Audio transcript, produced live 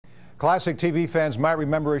Classic TV fans might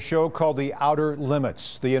remember a show called The Outer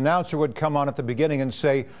Limits. The announcer would come on at the beginning and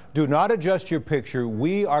say, "Do not adjust your picture.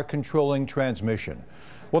 We are controlling transmission."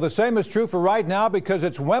 Well, the same is true for right now because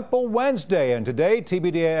it's Wemple Wednesday, and today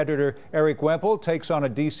TBD editor Erik Wemple takes on a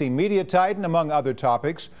DC media titan, among other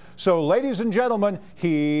topics. So, ladies and gentlemen,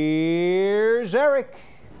 here's Erik.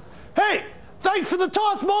 Hey, thanks for the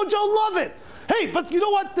toss, Mojo. Love it. Hey, but you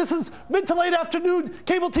know what? This is mid to late afternoon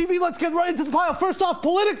cable TV. Let's get right into the pile. First off,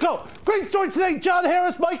 Politico. Great story today. John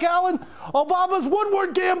Harris, Mike Allen, Obama's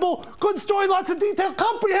Woodward gamble. Good story, lots of detail.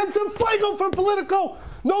 Comprehensive Fuego for Politico.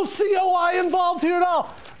 No COI involved here at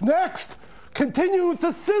all. Next, continue with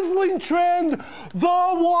the sizzling trend, the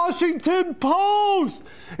Washington Post.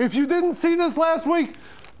 If you didn't see this last week,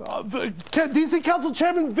 DC Council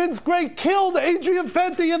Chairman Vince Gray killed Adrian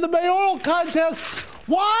Fenty in the mayoral contest.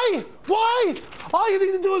 Why? Why? All you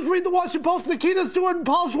need to do is read the Washington Post. Nikita Stewart and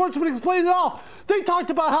Paul Schwartzman explain it all. They talked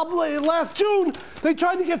about how last June they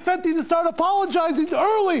tried to get Fenty to start apologizing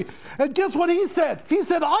early. And guess what he said? He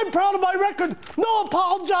said, "I'm proud of my record." No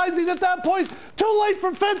apologizing at that point. Too late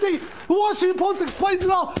for Fenty. The Washington Post explains it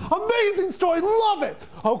all. Amazing story. Love it.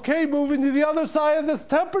 Okay, moving to the other side of this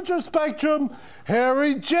temperature spectrum.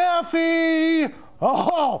 Harry Jaffe.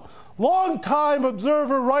 Oh, long-time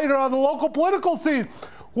observer, writer on the local political scene.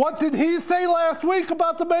 What did he say last week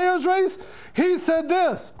about the mayor's race? He said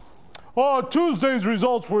this: "Oh, Tuesday's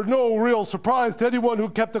results were no real surprise to anyone who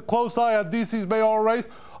kept a close eye on DC's mayoral race."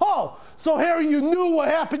 Oh, so Harry, you knew what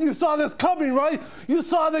happened. You saw this coming, right? You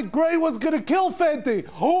saw that Gray was going to kill Fenty.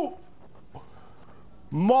 Oh.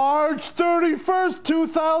 March 31st,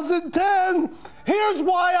 2010. Here's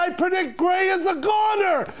why I predict Gray is a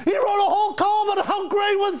goner. He wrote a whole column on how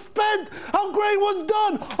Gray was spent, how Gray was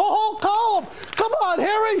done. A whole column. Come on,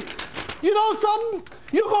 Harry. You know something?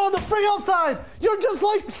 You go on the Frio side. You're just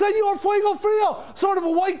like Senor Fuego Frio, sort of a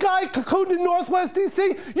white guy cocooned in Northwest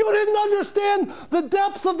DC. You didn't understand the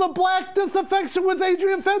depths of the black disaffection with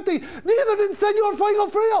Adrian Fenty. Neither did Senor Fuego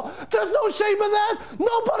Frio. There's no shame in that.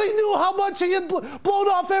 Nobody knew how much he had blown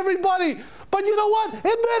off everybody. But you know what?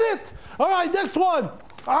 Admit it. All right, next one.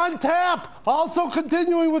 On Tap, also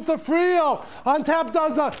continuing with the Frio. On Tap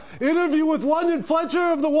does an interview with London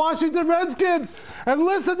Fletcher of the Washington Redskins. And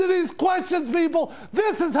listen to these questions, people.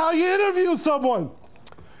 This is how you interview someone.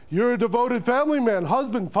 You're a devoted family man,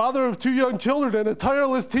 husband, father of 2 young children, and a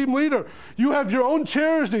tireless team leader. You have your own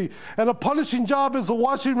charity and a punishing job as a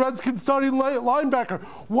Washington Redskins starting linebacker.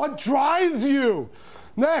 What drives you?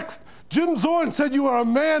 Next, Jim Zorn said you are a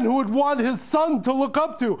man who would want his son to look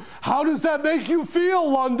up to. How does that make you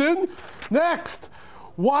feel, London? Next,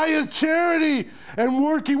 why is charity and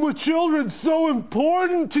working with children so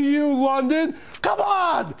important to you, London? Come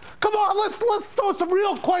on, let's throw some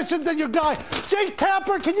real questions at your guy. Jake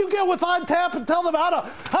Tapper, can you get with On Tap and tell them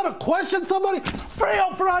how to question somebody?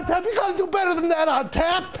 Frio for On Tap, you gotta do better than that, On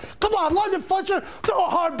Tap. Come on, London Fletcher, throw a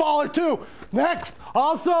hard ball or two. Next,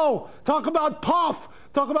 also, talk about Puff.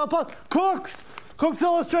 Cooks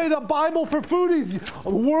Illustrated, a Bible for foodies,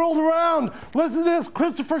 world around. Listen to this,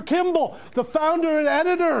 Christopher Kimball, the founder and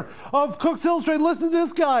editor of Cooks Illustrated. Listen to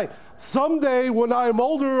this guy. "Someday, when I am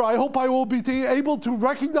older, I hope I will be able to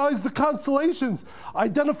recognize the constellations,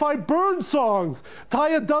 identify bird songs, tie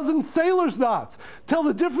a dozen sailor's knots, tell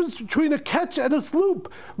the difference between a ketch and a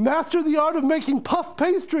sloop, master the art of making puff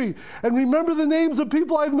pastry, and remember the names of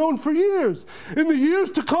people I've known for years. In the years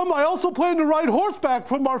to come, I also plan to ride horseback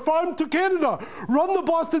from our farm to Canada, run the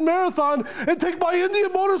Boston Marathon, and take my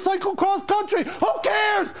Indian motorcycle cross country." Who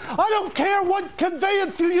cares? I don't care what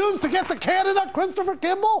conveyance you use to get to Canada, Christopher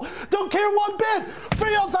Kimball. Don't care one bit.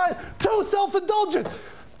 Frio side, too self-indulgent.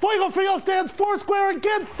 Fuego Frio stands foursquare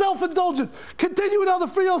against self-indulgence. Continuing on the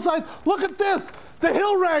Frio side, look at this. The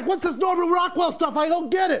Hill Rag. What's this Norman Rockwell stuff? I don't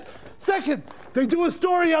get it. Second, they do a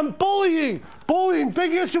story on bullying. Bullying,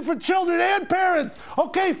 big issue for children and parents.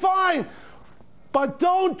 Okay, fine. But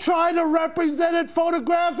don't try to represent it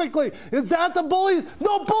photographically. Is that the bullying?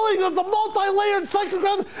 No, bullying is a multi-layered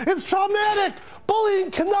psychographic. It's traumatic.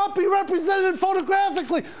 Bullying cannot be represented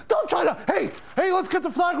photographically. Don't try to, hey, let's get the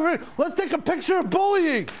photographer. Let's take a picture of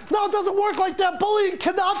bullying. No, it doesn't work like that. Bullying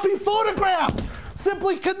cannot be photographed.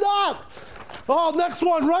 Simply cannot. Oh, next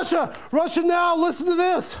one, Russia. Russia Now, listen to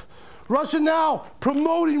this. Russia Now,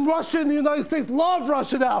 promoting Russia in the United States. Love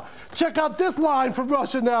Russia Now. Check out this line from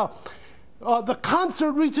Russia Now. The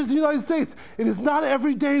concert reaches the United States. It is not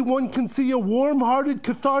every day one can see a warm-hearted,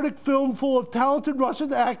 cathartic film full of talented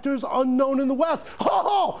Russian actors unknown in the West.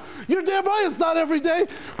 Oh, you're damn right it's not every day.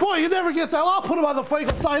 Boy, you never get that. I'll put him on the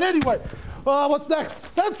Fuego side anyway. What's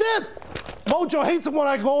next? That's it. Mojo hates it when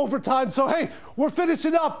I go overtime, so hey, we're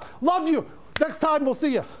finishing up. Love you. Next time, we'll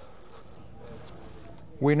see you.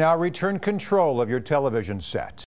 We now return control of your television set.